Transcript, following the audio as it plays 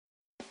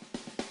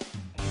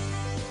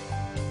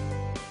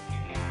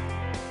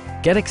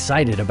Get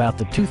excited about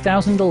the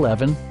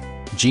 2011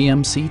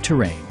 GMC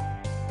Terrain.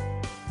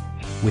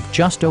 With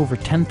just over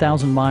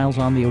 10,000 miles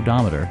on the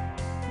odometer,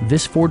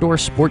 this four-door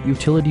sport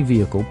utility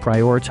vehicle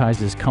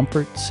prioritizes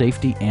comfort,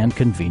 safety, and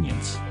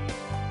convenience.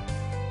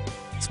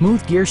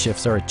 Smooth gear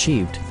shifts are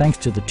achieved thanks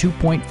to the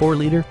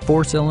 2.4-liter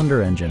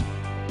four-cylinder engine,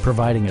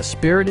 providing a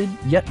spirited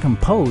yet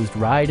composed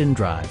ride and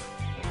drive.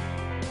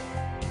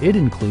 It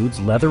includes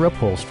leather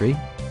upholstery,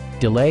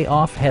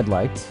 delay-off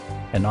headlights,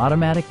 an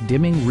automatic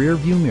dimming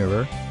rear-view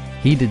mirror,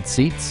 heated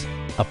seats,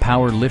 a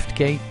power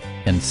liftgate,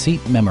 and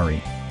seat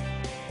memory.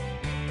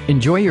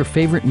 Enjoy your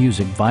favorite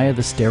music via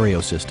the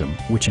stereo system,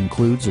 which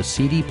includes a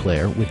CD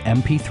player with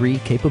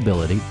MP3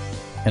 capability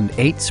and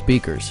 8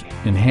 speakers,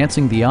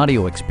 enhancing the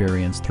audio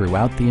experience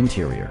throughout the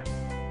interior.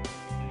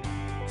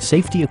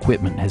 Safety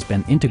equipment has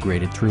been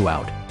integrated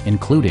throughout,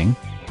 including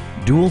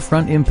dual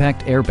front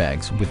impact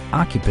airbags with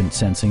occupant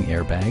sensing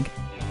airbag,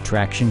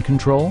 traction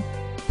control,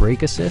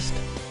 brake assist,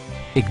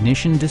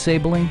 ignition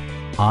disabling,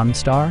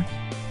 OnStar,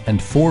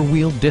 and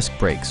four-wheel disc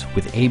brakes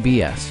with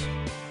ABS.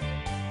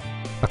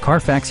 A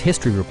Carfax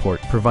history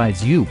report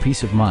provides you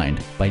peace of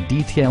mind by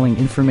detailing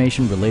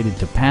information related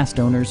to past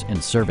owners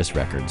and service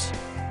records.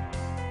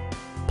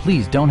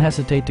 Please don't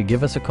hesitate to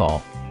give us a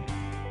call.